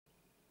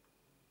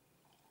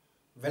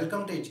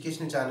Welcome to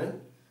educational channel.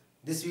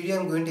 This video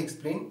I am going to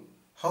explain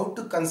how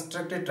to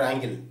construct a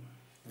triangle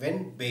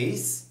when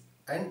base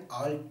and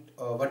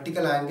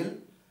vertical angle,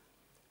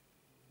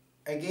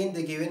 again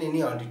they given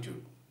any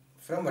altitude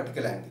from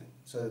vertical angle.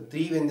 So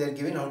 3 when they are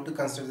given, how to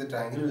construct the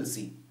triangle we will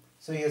see.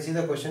 So here see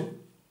the question.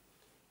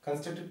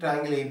 Construct a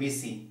triangle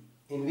ABC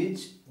in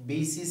which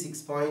BC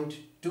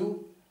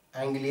 6.2,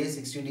 angle A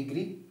 60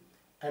 degree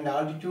and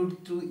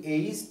altitude through A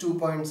is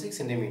 2.6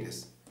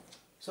 centimeters.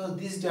 So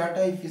this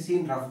data if you see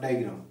in rough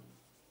diagram,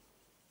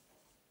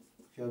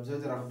 if you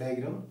observe the rough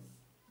diagram,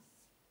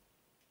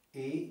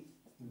 A,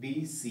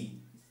 B,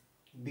 C.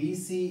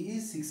 BC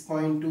is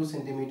 6.2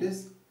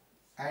 centimeters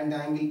and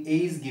angle A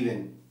is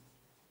given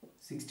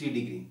 60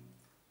 degree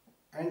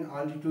and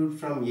altitude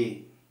from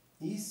A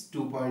is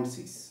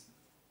 2.6.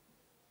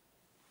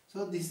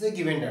 So this is the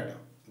given data.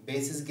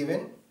 Base is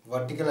given,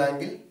 vertical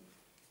angle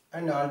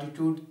and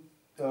altitude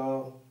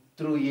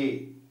through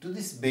A to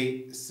this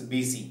base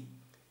BC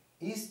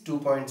is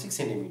 2.6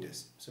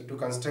 centimeters. So to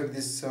construct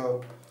this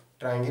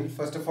triangle,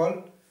 first of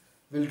all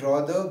we'll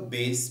draw the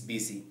base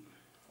BC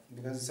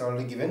because it's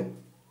already given.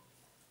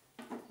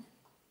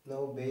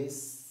 Now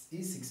base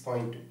is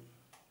 6.2.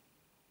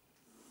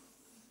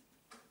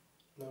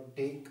 Now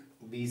take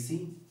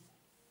BC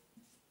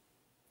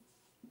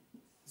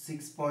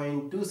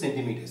 6.2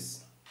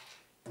 centimeters.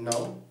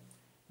 Now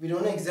we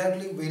don't know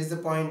exactly where is the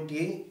point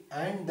A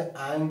and the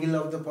angle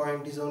of the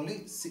point is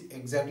only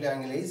exactly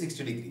angle A is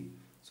 60 degree.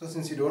 So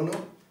since you don't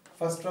know,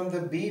 first from the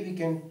B we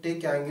can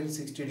take angle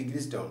 60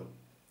 degrees down.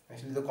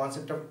 Actually the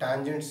concept of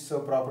tangents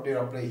property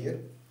will apply here.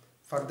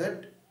 For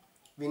that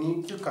we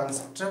need to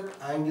construct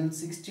angle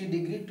 60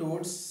 degree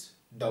towards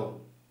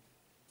down.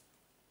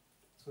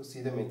 So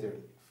see the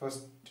method.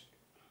 First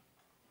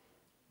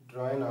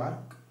draw an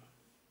arc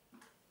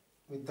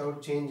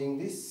without changing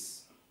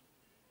this,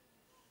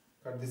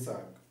 cut this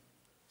arc.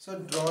 So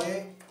draw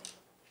a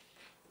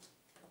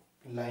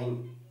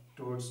line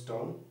towards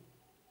down.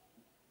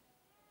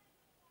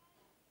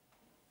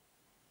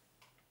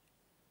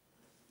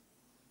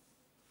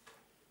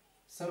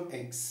 Some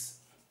x.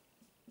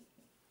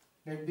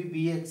 Let be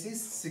bx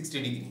is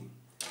 60 degree.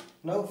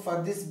 Now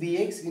for this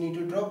bx we need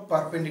to draw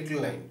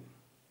perpendicular line.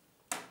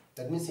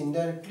 That means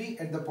indirectly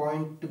at the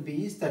point to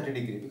B is 30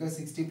 degree because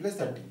 60 plus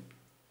 30.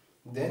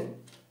 Then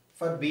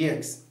for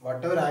bx,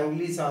 whatever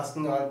angle is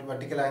asking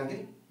vertical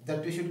angle,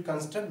 that we should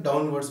construct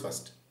downwards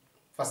first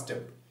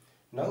step.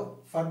 Now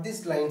for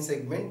this line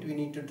segment we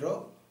need to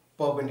draw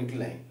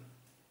perpendicular line.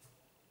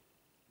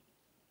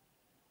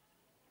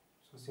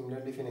 So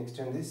similarly if you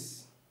extend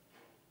this,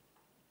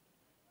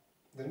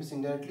 that means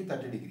indirectly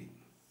 30 degree.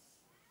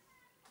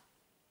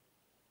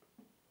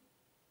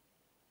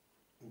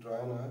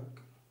 Draw an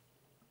arc.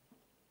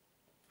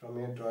 From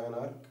here draw an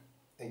arc.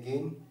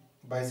 Again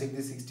bisect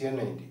the 60 and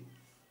 90.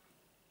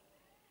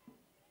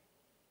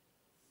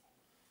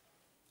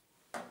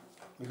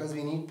 Because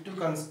we need to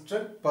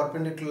construct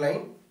perpendicular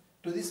line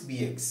to this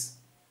BX.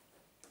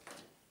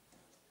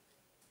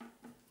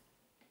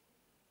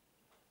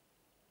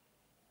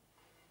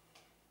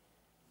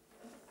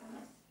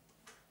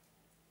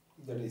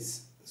 That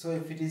is, so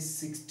if it is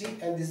 60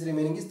 and this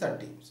remaining is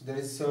 30, so there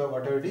is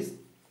whatever it is,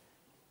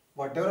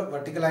 whatever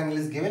vertical angle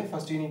is given,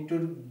 first you need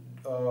to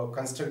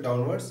construct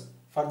downwards.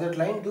 For that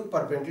line do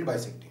perpendicular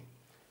bisecting.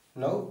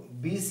 Now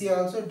BC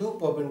also do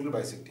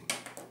perpendicular bisecting.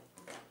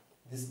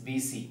 This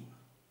BC,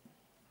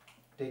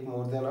 take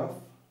more than half,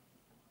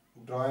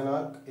 draw an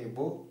arc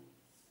above,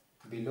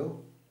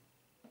 below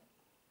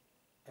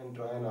and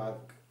draw an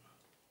arc.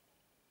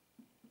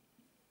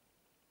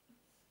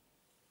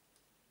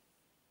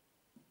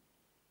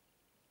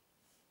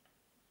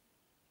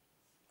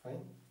 Fine.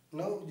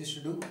 Now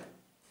just do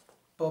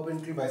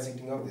perpendicular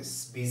bisecting of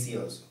this BC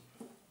also.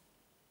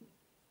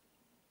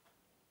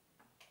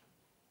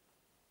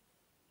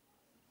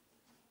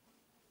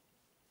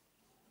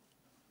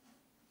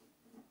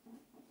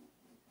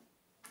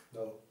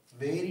 Now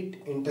where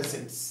it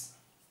intersects,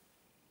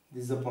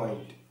 this is the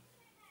point.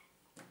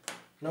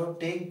 Now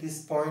take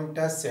this point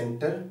as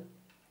center,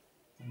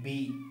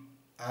 B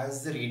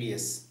as the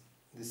radius.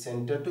 The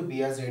center to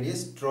B as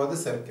radius, draw the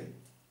circle.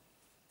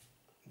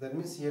 That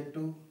means here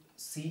to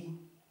C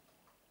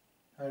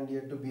and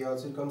here to B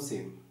also become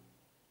same.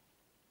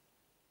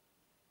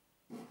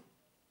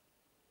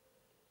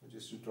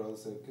 Just to draw the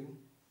circle.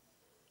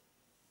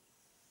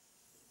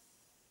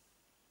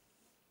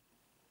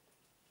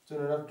 So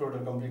not total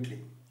completely.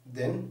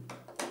 Then,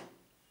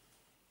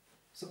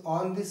 so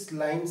on this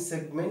line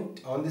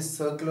segment, on this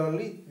circle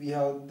only, we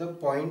have the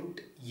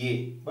point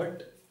A.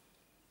 But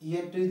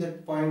here to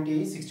that point A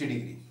is 60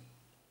 degree.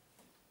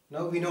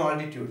 Now we know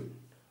altitude.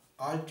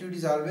 Altitude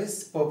is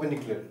always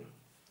perpendicular.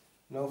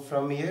 Now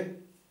from here,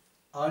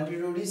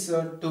 altitude is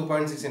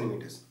 2.6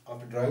 centimeters.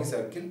 After drawing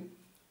circle,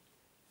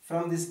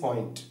 from this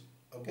point,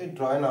 okay,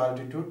 draw an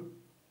altitude,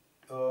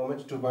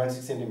 2.6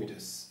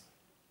 centimeters.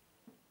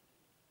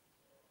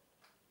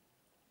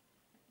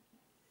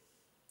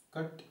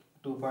 Cut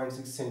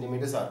 2.6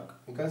 centimeters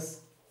arc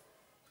because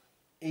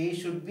A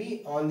should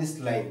be on this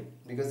line,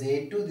 because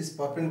A to this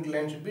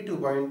perpendicular line should be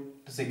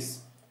 2.6.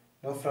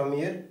 Now from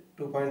here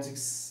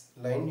 2.6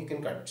 line you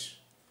can cut.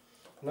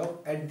 Now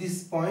at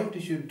this point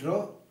you should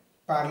draw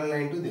parallel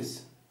line to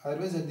this,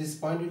 otherwise at this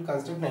point you will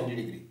construct 90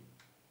 degree.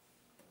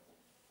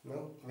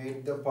 Now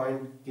where the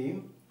point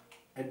came,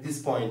 at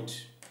this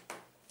point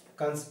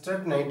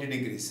construct 90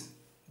 degrees.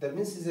 That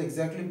means it is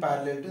exactly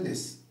parallel to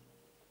this.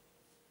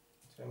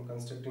 So I am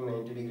constructing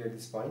 90 degree at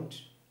this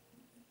point.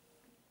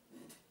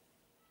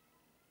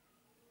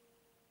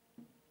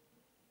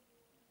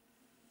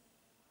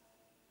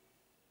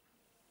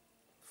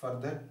 For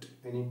that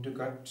we need to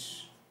cut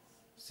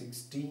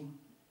 60,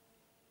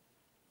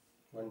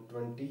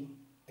 120.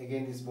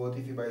 Again this both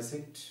if you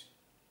bisect,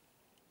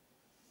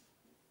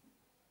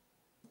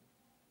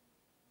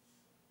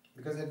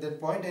 because at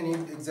that point I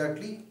need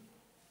exactly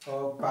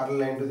a parallel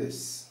line to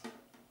this.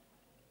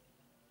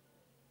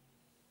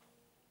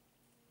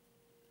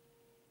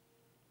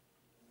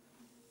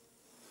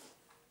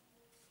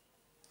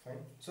 Fine.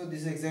 So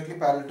this is exactly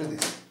parallel to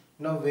this.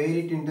 Now where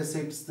it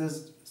intersects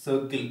this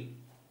circle,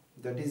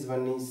 that is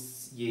one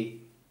is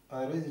A,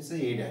 otherwise it's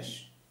a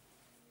dash.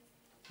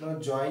 Now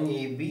join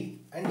AB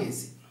and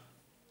AC.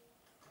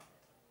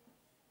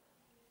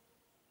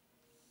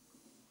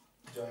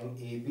 Join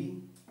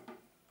AB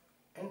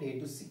and A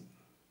to C.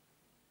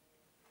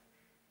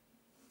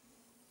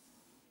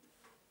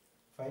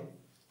 Fine.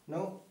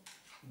 Now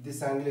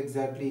this angle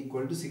exactly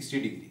equal to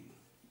 60 degree.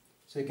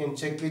 So you can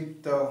check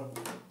with the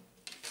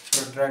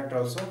protractor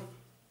also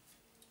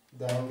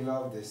the angle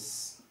of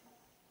this.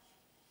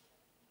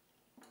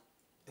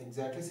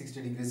 Exactly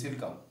 60 degrees will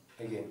come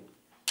again,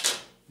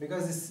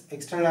 because this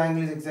external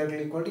angle is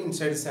exactly equal to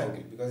inside this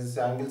angle, because this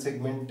angle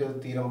segment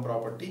theorem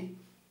property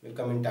will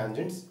come in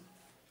tangents.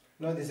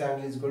 Now this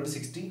angle is equal to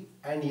 60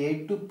 and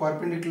A to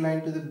perpendicular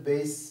line to the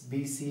base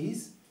BC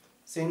is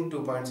same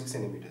 2.6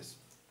 centimeters.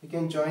 You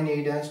can join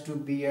A dash to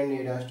B and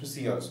A dash to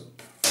C also.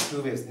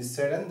 Two ways, this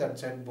side and that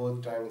side,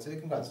 both triangles you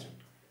can construct.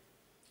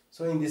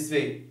 So in this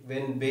way,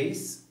 when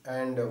base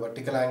and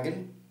vertical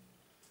angle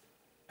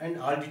and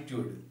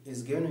altitude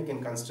is given, you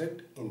can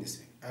construct in this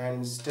way.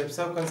 And steps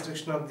of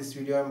construction of this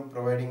video I am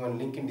providing one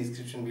link in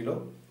description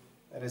below.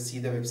 See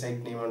the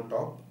website name on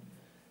top.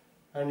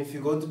 And if you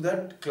go through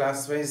that,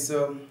 class wise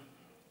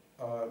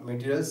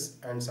materials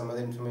and some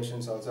other information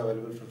is also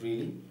available for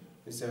freely.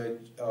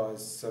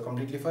 It's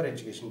completely for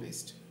education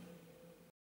based.